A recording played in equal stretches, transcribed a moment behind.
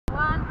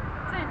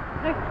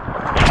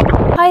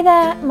Hi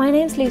there, my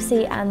name's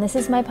Lucie and this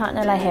is my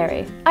partner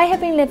Lahiru. I have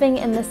been living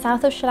in the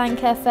south of Sri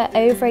Lanka for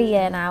over a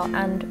year now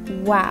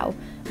and wow,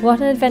 what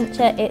an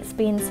adventure it's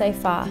been so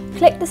far.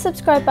 Click the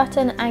subscribe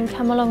button and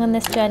come along on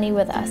this journey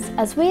with us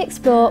as we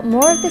explore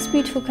more of this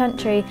beautiful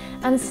country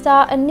and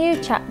start a new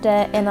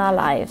chapter in our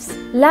lives.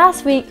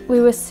 Last week we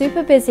were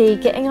super busy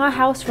getting our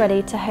house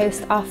ready to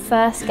host our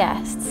first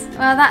guests.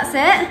 Well, that's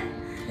it.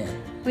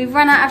 We've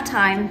run out of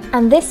time.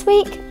 And this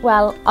week,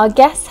 well, our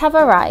guests have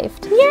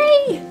arrived.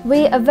 Yay!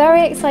 We are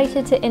very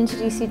excited to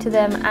introduce you to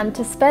them and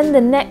to spend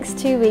the next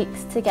 2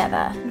 weeks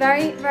together.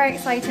 Very, very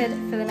excited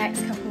for the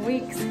next couple of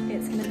weeks.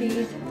 It's going to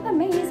be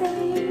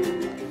amazing.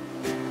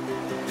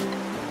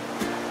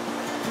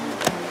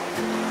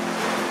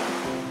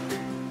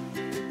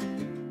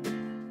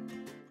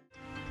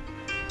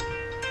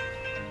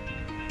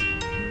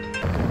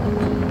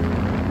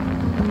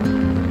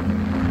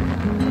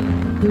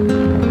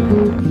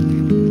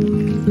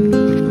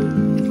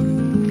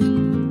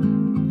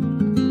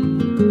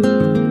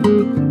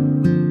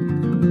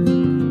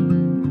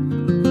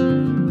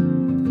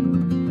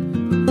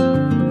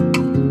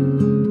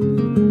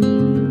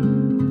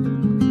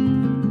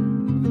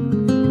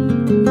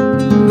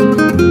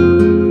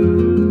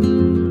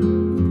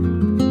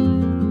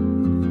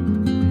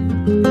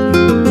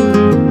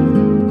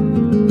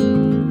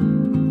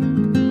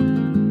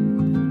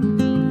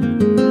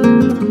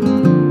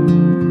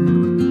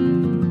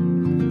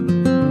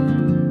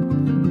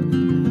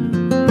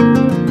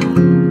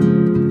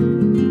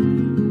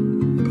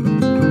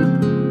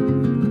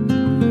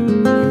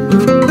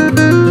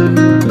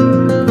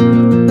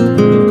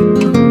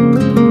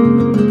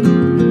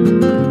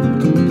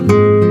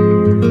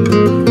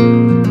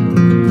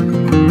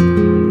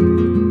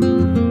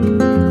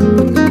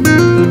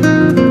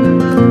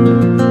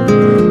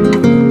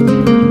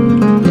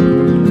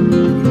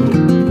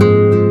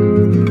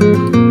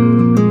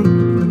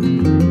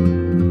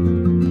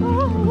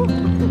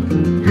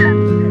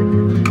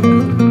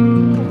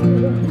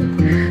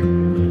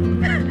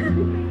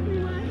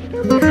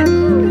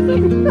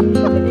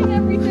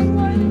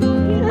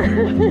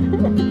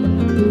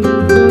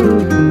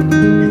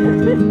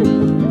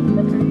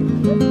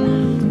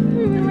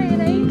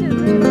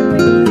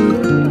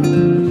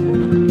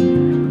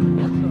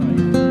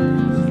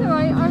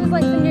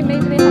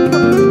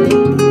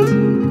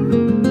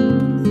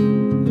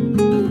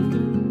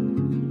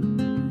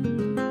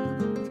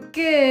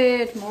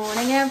 Good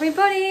morning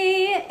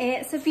everybody,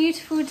 it's a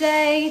beautiful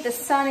day, the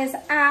sun is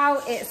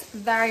out, it's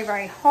very,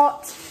 very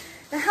hot.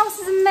 The house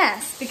is a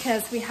mess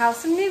because we have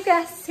some new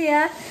guests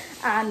here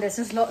and there's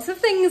just lots of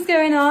things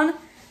going on.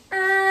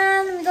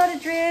 And we got a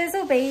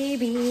drizzle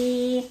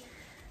baby.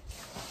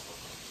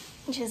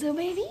 Drizzle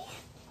baby,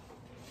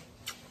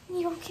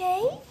 you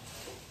okay?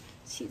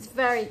 She's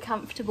very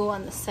comfortable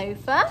on the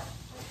sofa.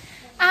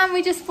 And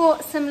we just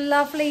bought some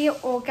lovely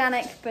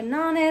organic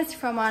bananas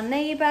from our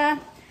neighbour.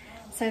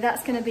 So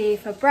that's going to be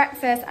for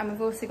breakfast, and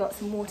we've also got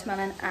some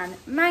watermelon and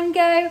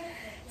mango.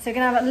 So we're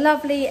going to have a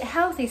lovely,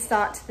 healthy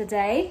start to the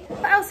day.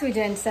 What else are we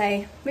doing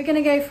today? We're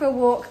going to go for a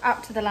walk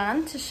up to the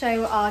land to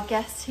show our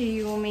guests, who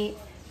you will meet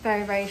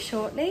very, very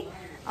shortly,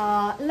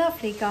 our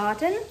lovely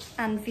garden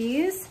and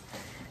views.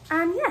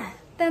 And yeah,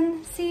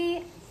 then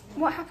see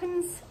what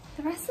happens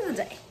the rest of the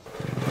day.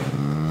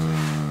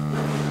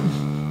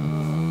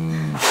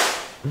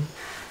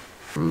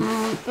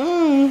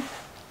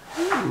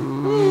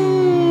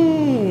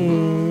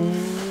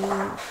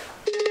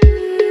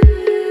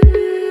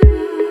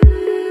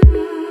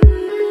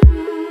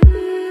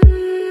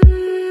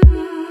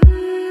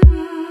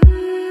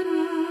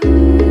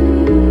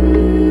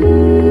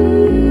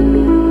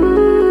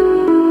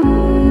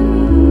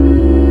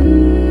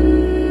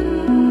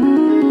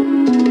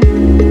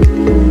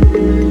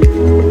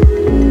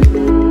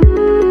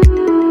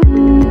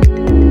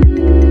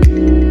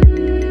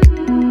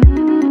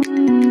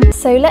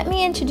 So let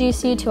me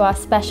introduce you to our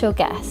special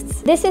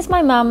guests. This is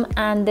my mum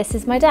and this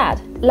is my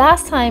dad.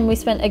 Last time we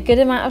spent a good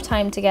amount of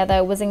time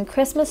together was in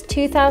Christmas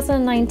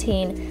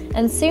 2019,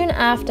 and soon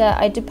after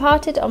I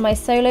departed on my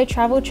solo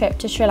travel trip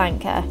to Sri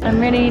Lanka. I'm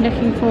really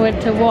looking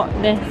forward to what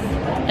this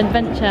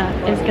adventure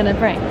is going to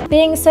bring.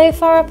 Being so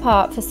far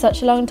apart for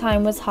such a long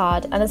time was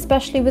hard, and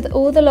especially with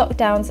all the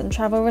lockdowns and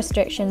travel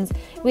restrictions,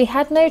 we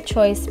had no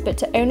choice but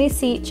to only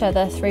see each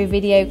other through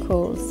video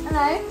calls.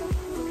 Hello.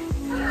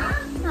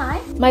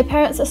 Hi. My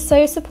parents are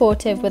so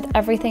supportive with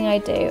everything I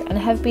do and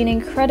have been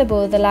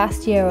incredible the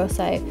last year or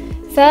so.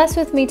 First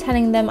with me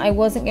telling them I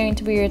wasn't going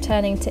to be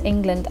returning to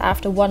England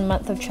after 1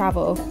 month of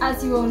travel.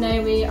 As you all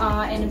know, we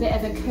are in a bit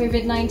of a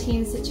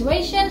COVID-19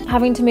 situation,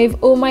 having to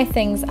move all my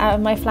things out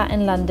of my flat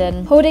in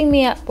London, holding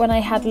me up when I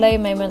had low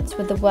moments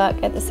with the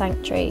work at the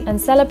sanctuary,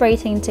 and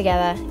celebrating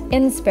together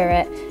in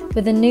spirit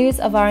with the news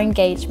of our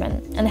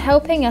engagement and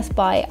helping us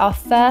buy our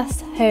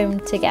first home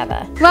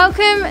together.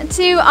 Welcome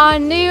to our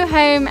new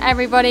home,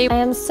 everybody. I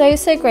am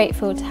so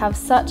grateful to have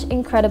such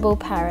incredible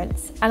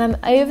parents, and I'm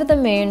over the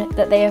moon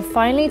that they have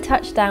finally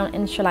touched down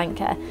in Sri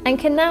Lanka and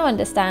can now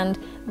understand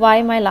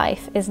why my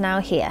life is now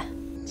here.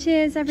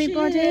 Cheers,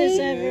 everybody. Cheers,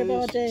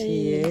 everybody.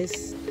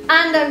 Cheers.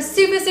 And I'm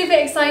super, super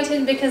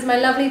excited because my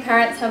lovely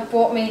parents have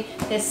bought me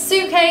this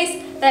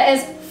suitcase that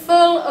is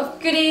full of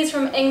goodies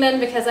from England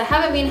because I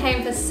haven't been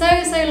home for so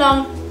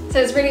long.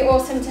 So it's really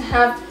awesome to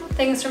have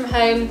things from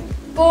home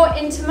brought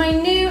into my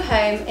new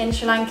home in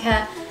Sri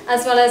Lanka,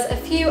 as well as a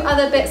few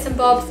other bits and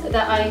bobs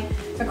that I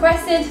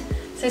requested.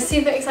 So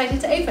super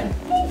excited to open.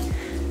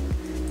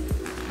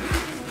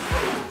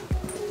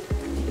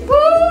 Woo!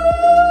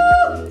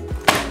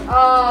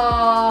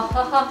 Oh,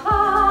 ha ha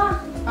ha.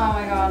 Oh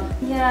my god.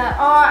 Yeah,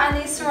 oh, and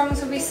these sarongs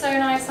would be so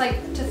nice,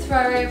 like, to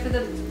throw over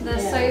the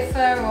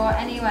sofa or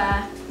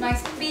anywhere.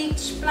 Nice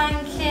beach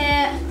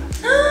blanket.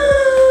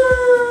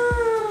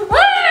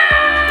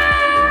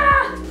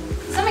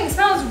 Something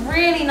smells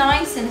really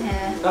nice in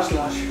here. That's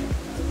lush.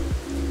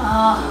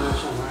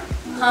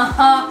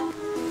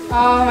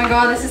 Oh my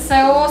god, this is so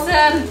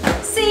awesome.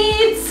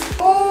 Seeds.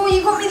 Oh,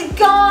 you got me the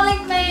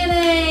garlic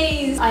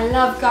mayonnaise. I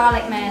love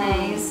garlic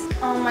mayonnaise.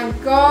 Oh my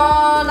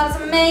god, that's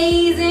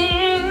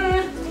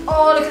amazing.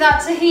 Oh, look at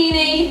that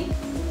tahini.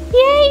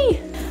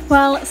 Yay!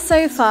 Well,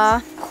 so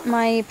far,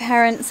 my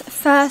parents'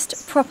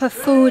 first proper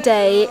full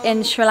day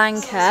in Sri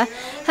Lanka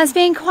has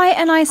been quite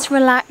a nice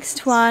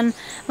relaxed one.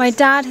 My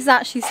dad has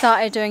actually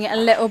started doing a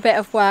little bit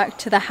of work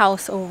to the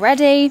house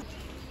already.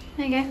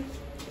 There you go.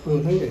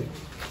 Oh, thank you.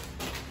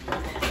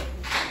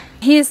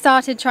 He has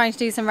started trying to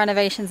do some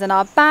renovations in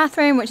our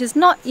bathroom, which is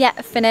not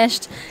yet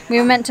finished. We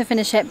were meant to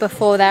finish it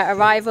before their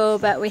arrival,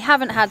 but we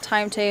haven't had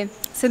time to.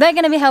 So they're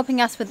going to be helping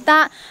us with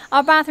that.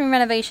 Our bathroom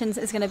renovations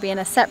is going to be in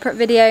a separate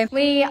video.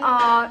 We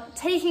are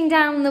taking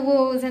down the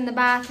walls in the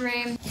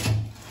bathroom.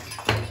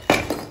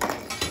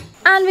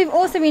 And we've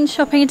also been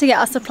shopping to get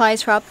our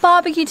supplies for our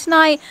barbecue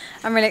tonight.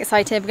 I'm really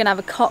excited. We're going to have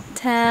a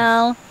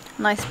cocktail,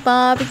 a nice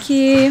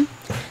barbecue.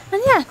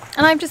 And yeah,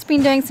 and I've just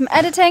been doing some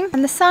editing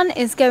and the sun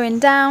is going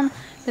down.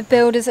 The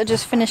builders are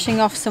just finishing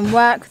off some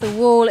work. The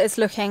wall is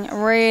looking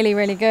really,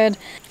 really good.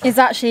 It's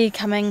actually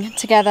coming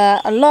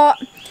together a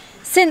lot.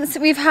 Since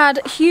we've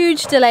had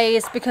huge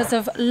delays because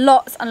of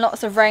lots and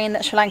lots of rain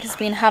that Sri Lanka's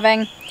been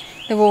having,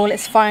 the wall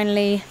is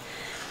finally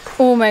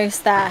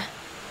almost there,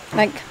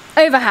 like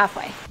over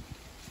halfway.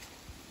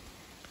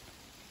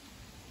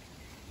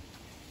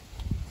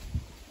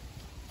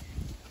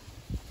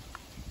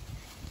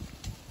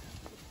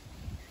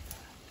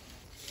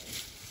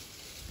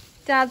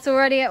 Dad's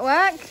already at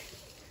work.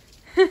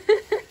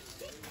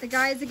 The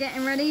guys are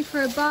getting ready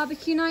for a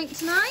barbecue night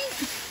tonight.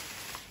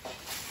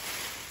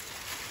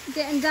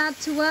 Getting Dad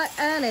to work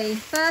early.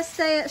 First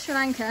day at Sri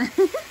Lanka.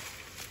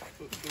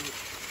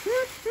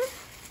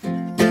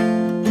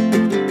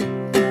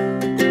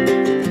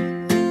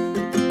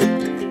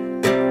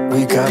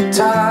 We got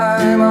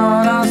time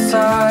on our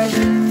side.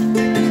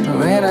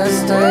 We're in a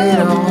state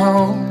of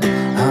home.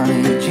 I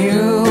need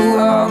you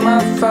on my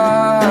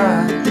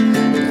fire.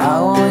 I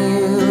want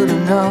you to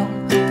know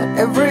that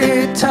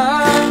every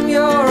time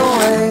you're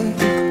away,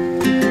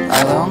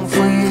 I long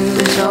for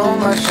you so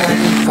much I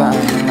can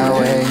find my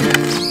way.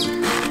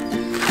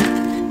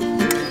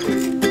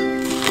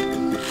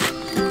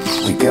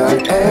 We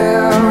got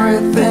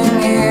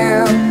everything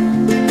here,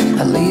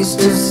 at least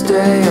to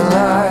stay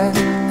alive.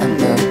 And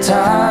the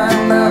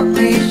time that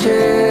we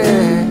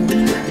share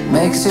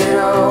makes it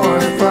all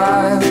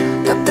worthwhile.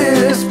 Got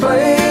this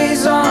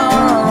place on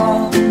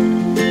our own.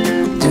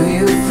 Do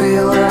you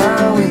feel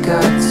that we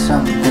got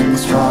something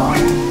strong?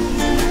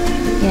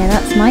 Yeah,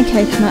 that's my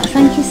coconut.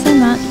 Thank you so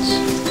much.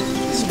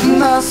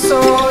 And I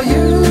saw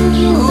you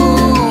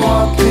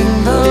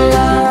walking the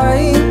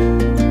line,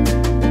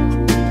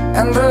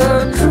 and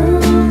the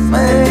truth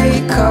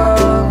may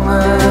come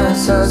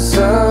as a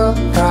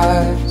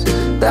surprise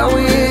that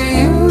with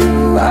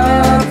you I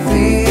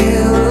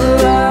feel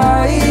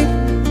alive.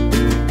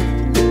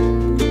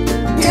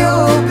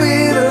 You'll be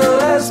the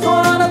last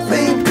one I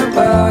think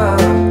about.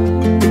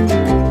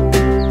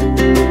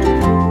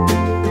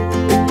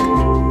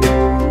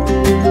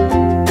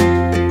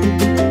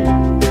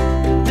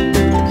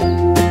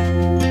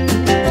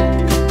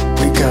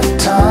 We got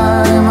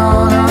time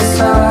on our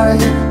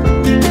side.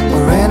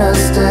 We're in a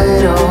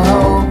state of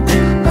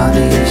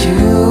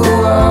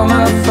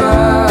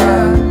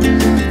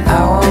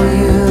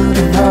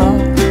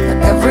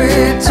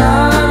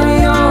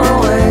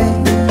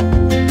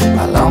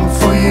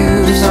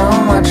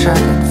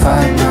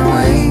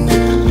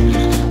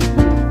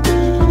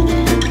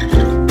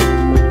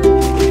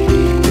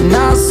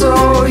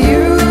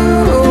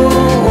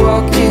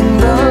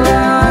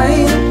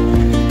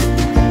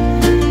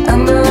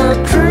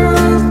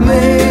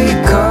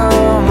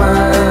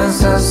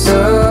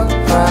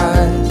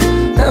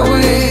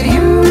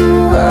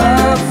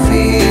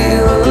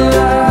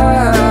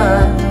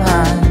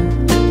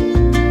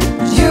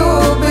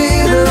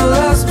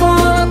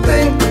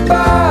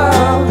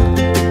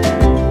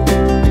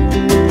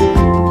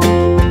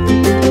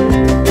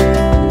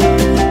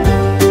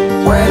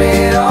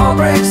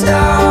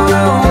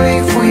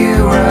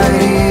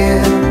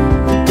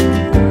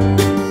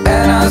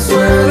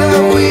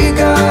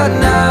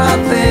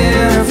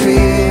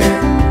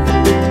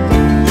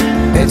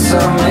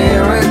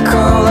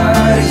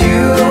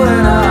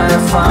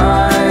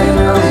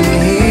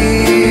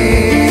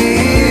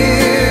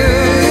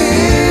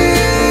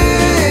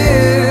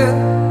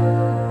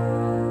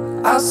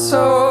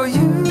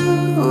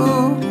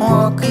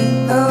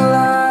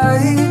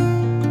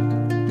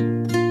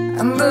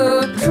and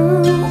the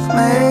truth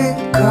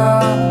may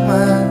come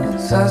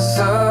as a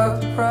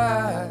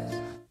surprise.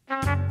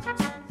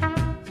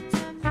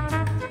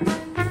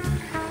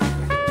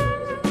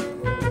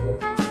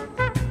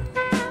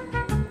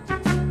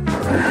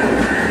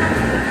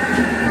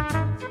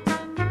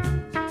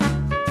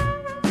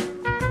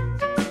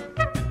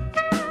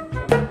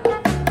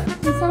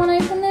 Can someone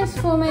open this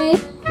for me?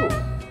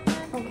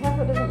 Oh,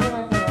 careful it doesn't go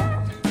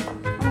everywhere.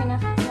 I mean,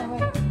 no,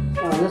 wait.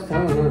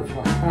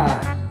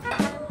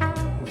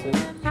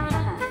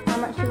 How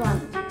much you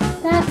want?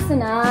 That's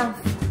enough.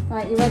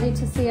 Right, you ready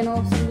to see an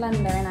awesome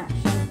blender in action?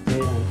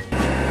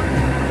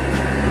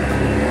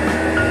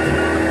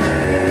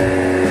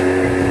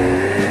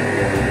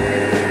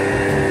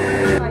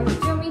 Right, do you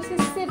want me to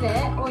sieve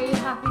it, or are you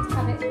happy to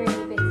have it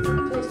really big?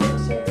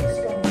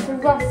 It's a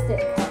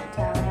rustic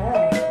cocktail.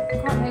 I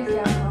can't taste it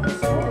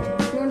alcohol.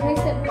 You want to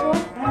taste it before?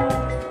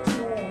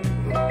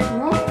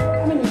 No?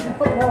 I mean, you can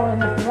put more in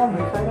if you want me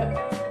to.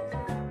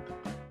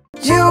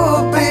 You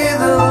will be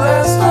the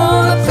last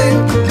one to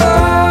think about.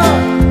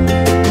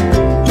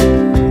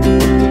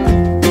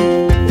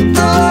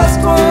 The last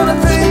one to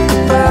think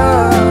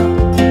about.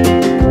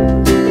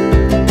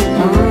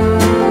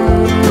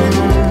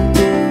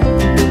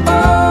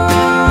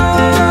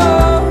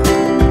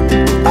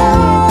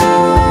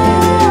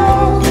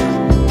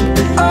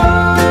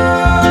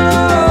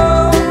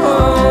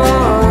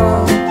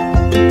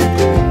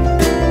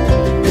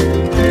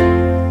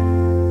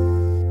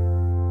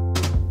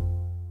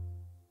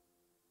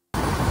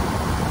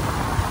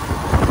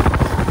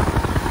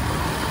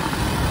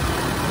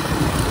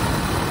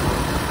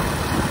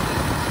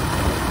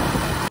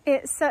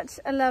 It's such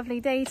a lovely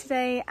day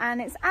today, and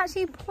it's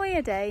actually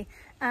Poya Day,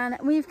 and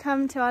we've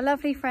come to our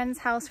lovely friend's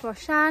house,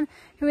 Roshan,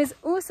 who is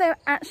also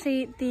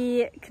actually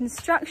the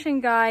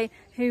construction guy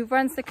who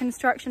runs the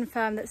construction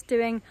firm that's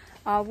doing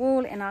our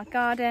wall in our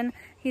garden.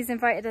 He's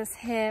invited us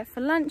here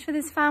for lunch with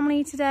his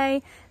family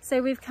today,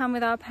 so we've come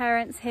with our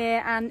parents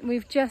here, and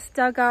we've just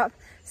dug up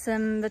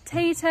some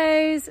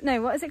potatoes, no,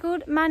 what is it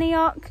called?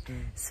 Manioc,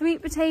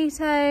 sweet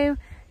potato.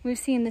 We've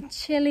seen the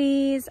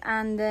chilies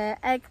and the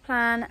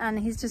eggplant, and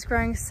he's just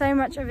growing so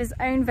much of his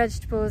own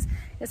vegetables.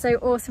 It's so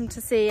awesome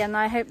to see, and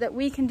I hope that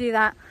we can do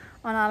that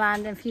on our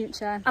land in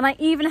future. And I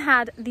even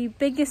had the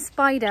biggest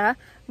spider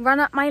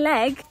run up my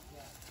leg.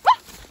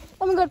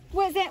 Oh my god,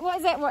 what is it? What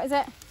is it? What is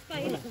it?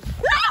 Spider. No!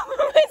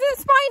 It's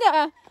a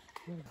spider!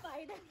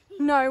 Spider.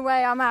 No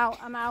way, I'm out.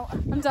 I'm out.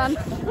 I'm done.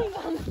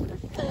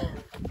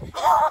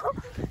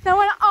 No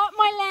one up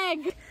my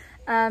leg!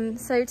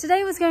 So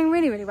today was going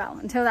really, really well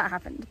until that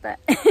happened, but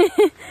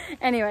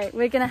anyway,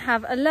 we're gonna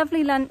have a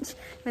lovely lunch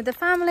with the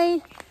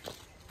family,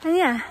 and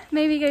yeah,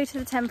 maybe go to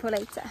the temple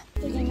later.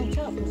 It's in the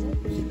top, is it?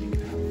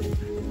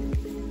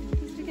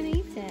 We're gonna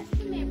eat it.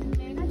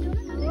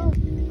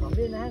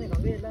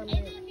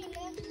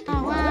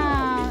 Oh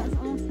wow, that's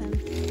awesome.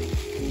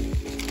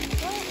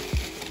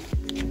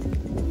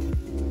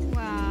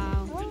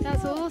 Wow,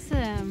 that's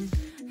awesome.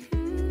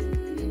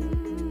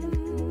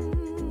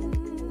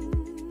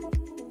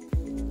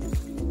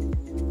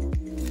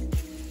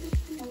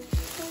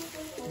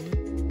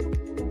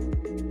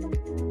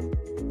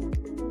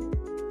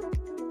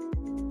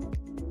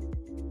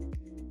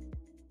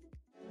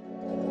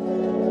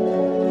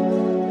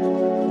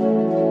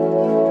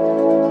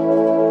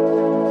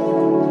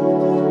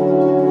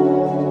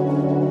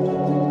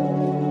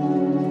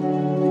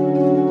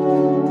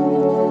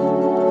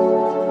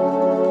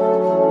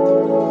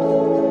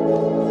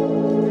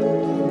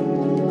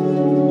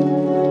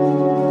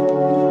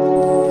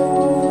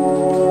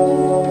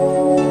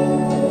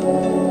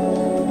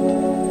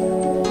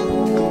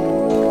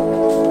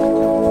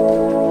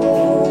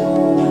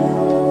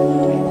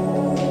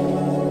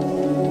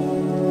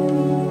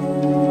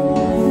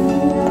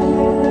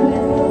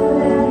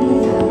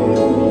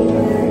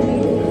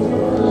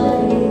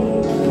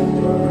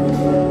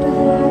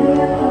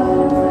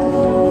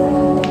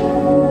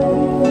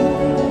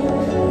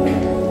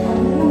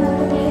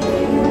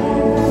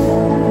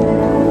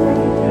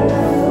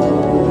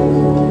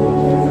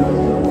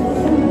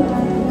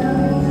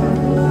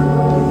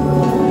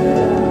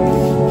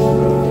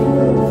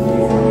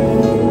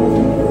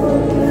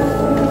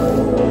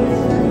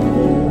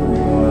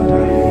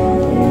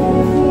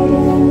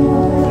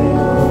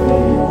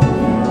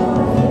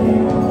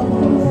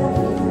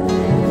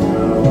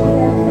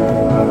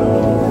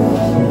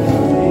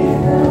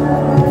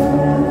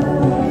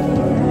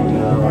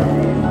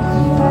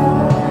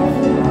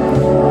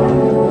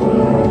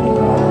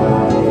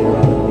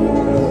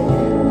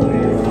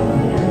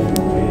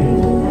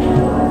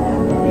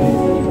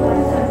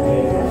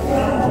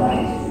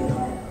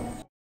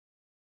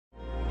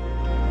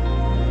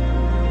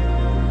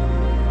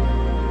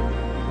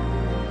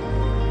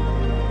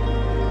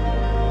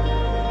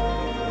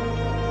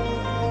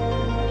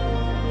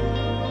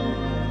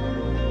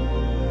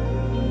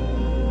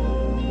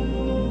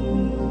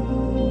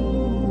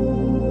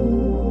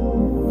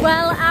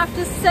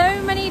 After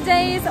so many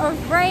days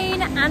of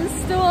rain and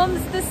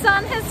storms, the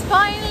sun has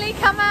finally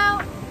come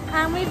out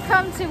and we've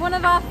come to one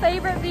of our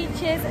favourite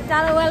beaches,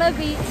 Dalawella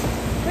Beach,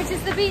 which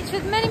is the beach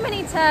with many,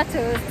 many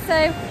turtles.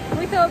 So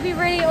we thought it'd be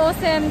really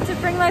awesome to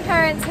bring my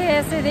parents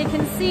here so they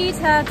can see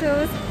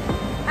turtles.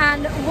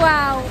 And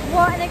wow,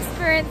 what an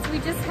experience we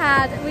just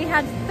had. We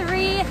had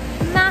 3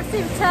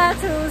 massive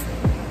turtles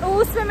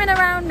all swimming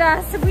around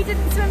us. We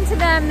didn't swim to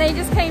them, they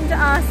just came to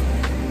us.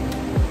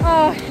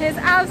 Oh, it's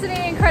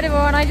absolutely incredible,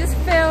 and I just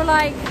feel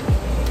like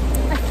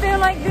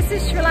this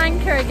is Sri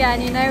Lanka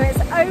again, you know, it's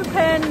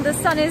open, the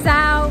sun is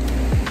out.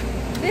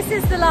 This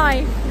is the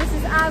life. This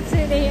is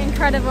absolutely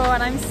incredible,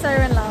 and I'm so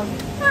in love.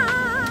 Ah!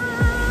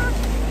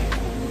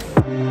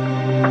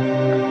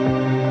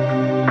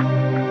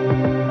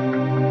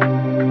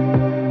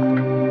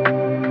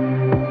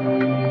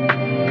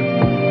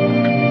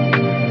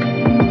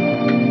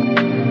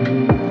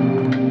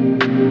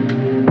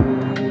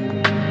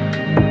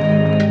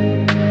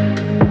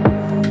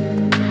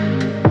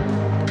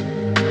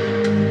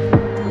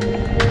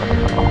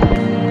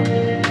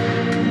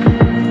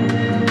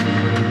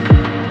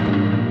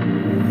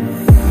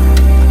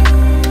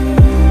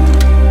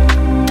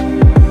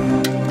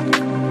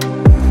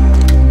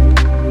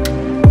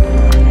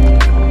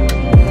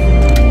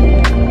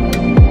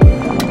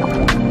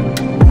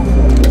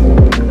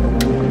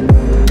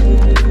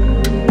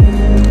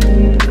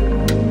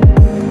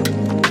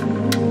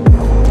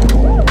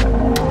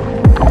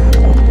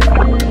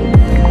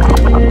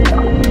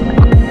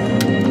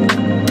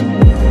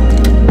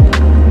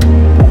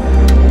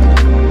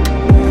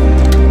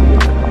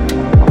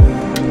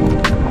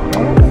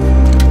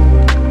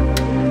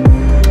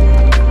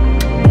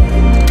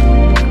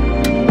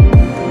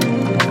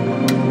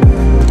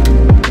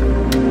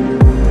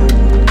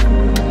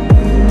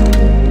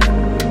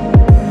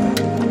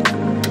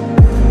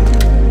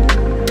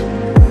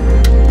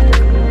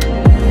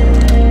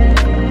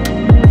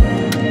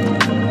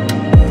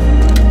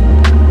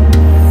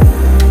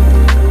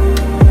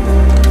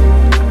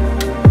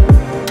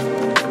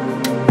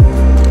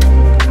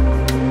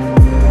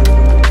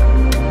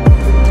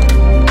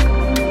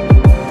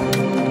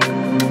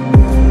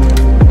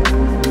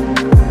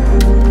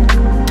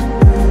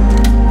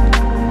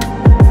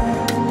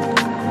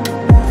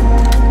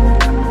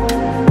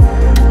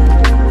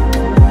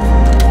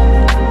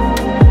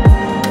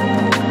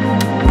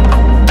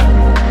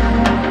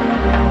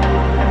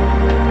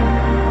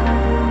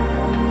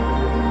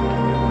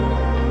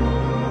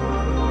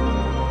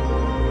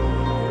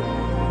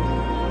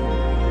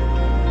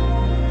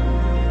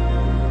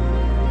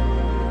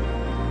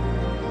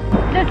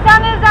 The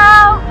sun is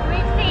out,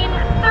 we've seen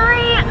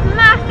 3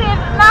 massive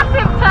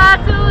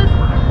turtles.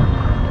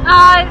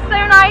 It's so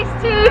nice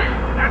to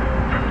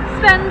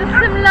spend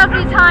some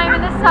lovely time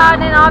in the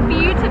sun in our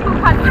beautiful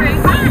country.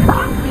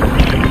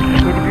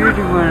 It's a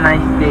beautiful and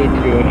nice day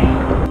today.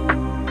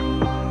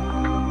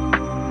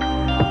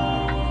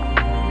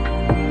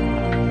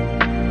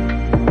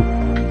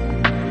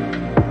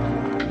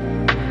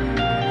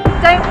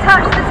 Don't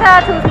touch the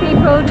turtles,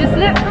 people, just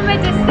look from a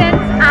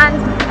distance and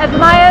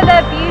admire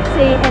their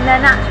beauty in their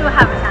natural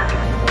habitat.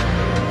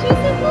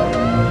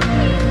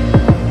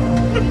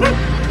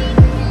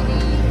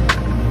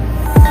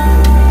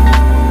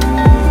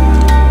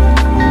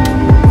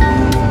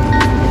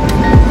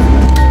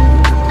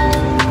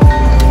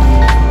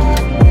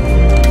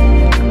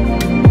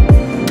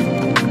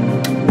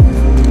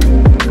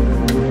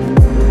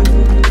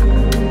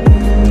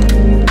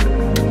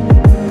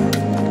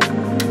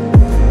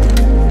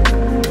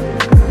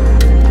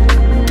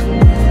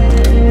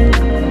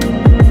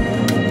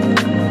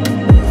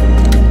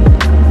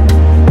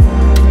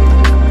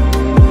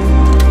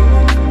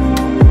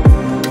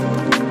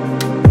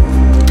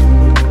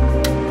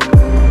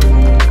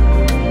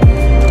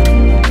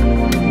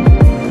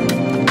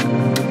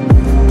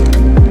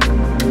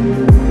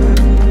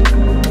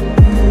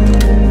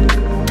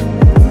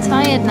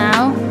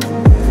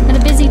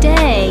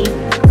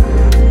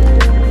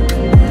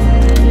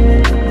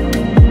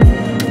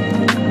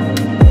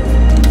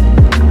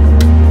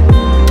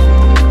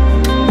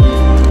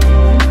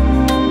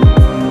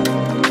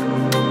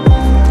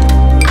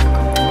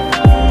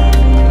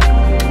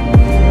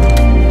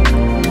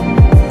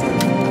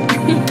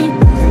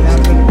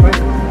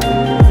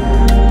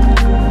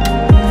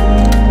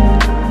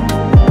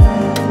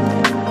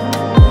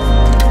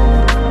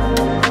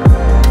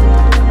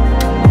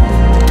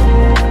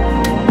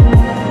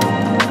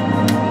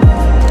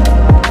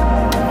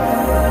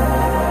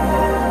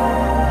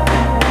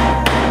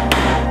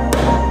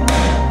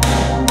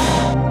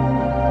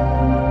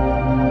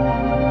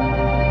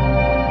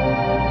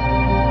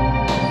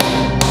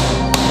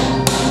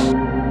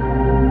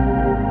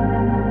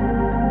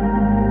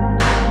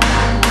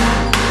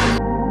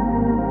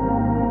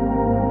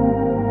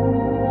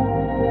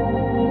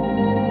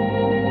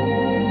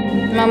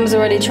 Mum's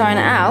already trying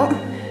it out.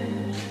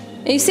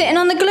 Are you sitting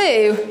on the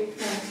glue?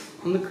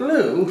 On the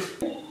glue?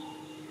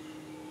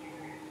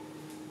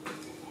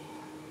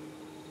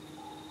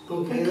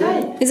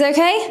 Okay. Is it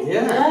okay?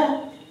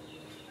 Yeah.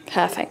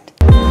 Perfect.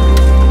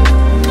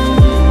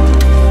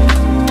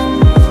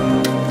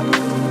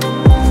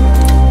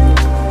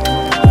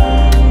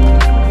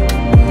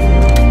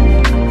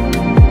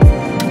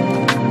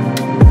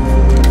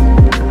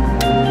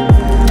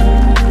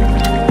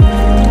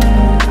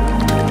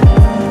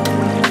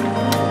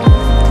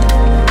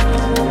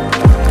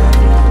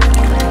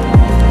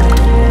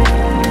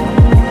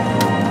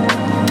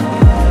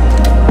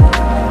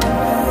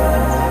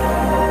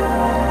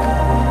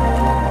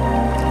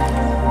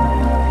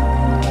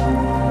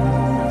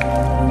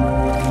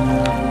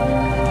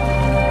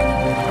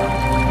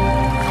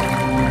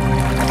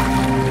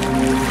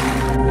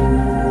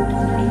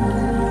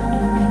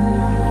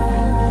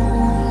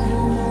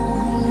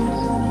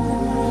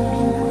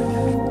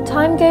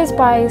 goes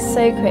by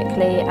so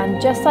quickly, and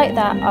just like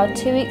that, our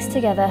 2 weeks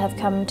together have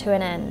come to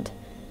an end.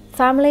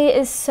 Family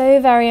is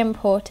so very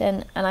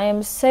important, and I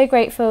am so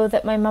grateful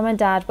that my mum and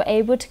dad were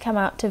able to come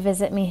out to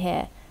visit me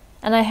here,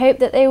 and I hope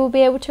that they will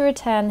be able to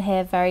return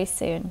here very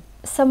soon.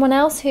 Someone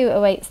else who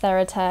awaits their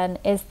return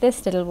is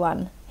this little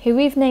one, who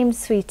we've named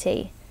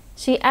Sweetie.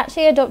 She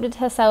actually adopted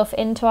herself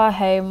into our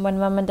home when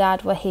mum and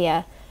dad were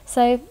here,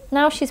 so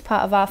now she's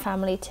part of our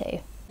family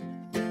too.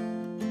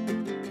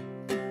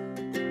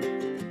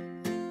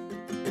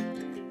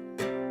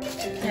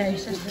 Yeah, he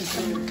says there's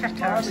some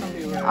cacao or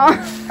something.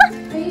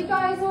 Are you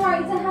guys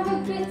alright to have a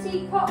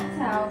bitty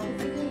cocktail because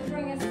you didn't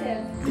bring us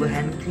in? Do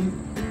anything?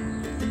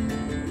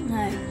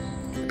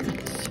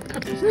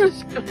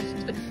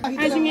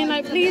 As you mean,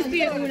 like, please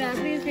be an Una,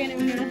 please be an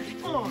Una.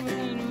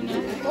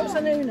 What's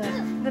an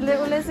Una? The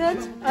little lizard.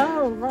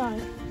 Oh,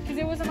 right. Because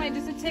it wasn't like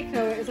just a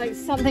tickle, it was like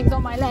something's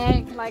on my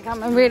leg, like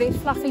I'm a really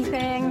fluffy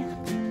thing.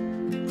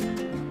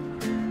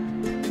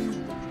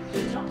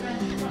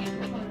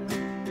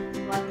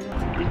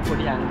 He's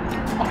pretty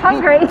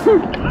hungry. Hungry.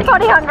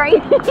 Body hungry.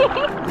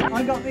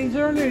 I got these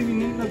earlier,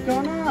 you they've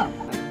gone up.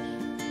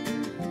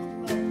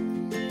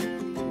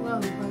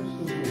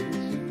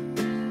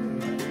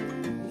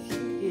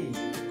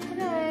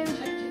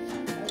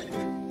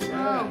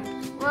 Whoa,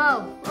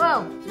 whoa,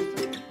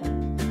 whoa.